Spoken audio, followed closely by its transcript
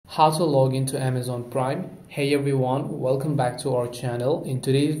How to log into Amazon Prime. Hey everyone, welcome back to our channel. In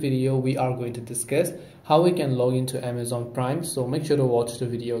today's video we are going to discuss how we can log into Amazon Prime, so make sure to watch the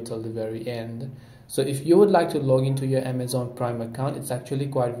video till the very end. So if you would like to log into your Amazon Prime account, it's actually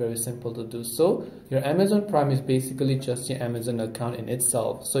quite very simple to do so. Your Amazon Prime is basically just your Amazon account in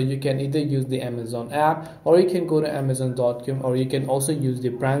itself, so you can either use the Amazon app, or you can go to amazon.com, or you can also use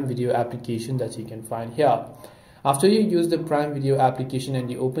the Prime Video application that you can find here. After you use the Prime Video application and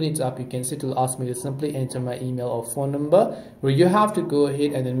you open it up, you can see it will ask me to simply enter my email or phone number, where you have to go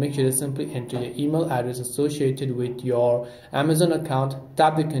ahead and then make sure to simply enter your email address associated with your Amazon account,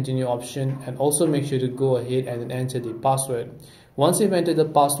 tap the continue option, and also make sure to go ahead and then enter the password. Once you've entered the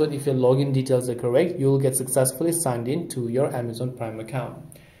password, if your login details are correct, you will get successfully signed in to your Amazon Prime account.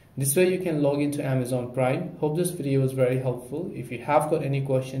 This way you can log into Amazon Prime. Hope this video was very helpful. If you have got any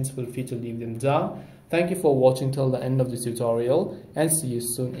questions, feel free to leave them down. Thank you for watching till the end of this tutorial, and see you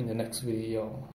soon in the next video.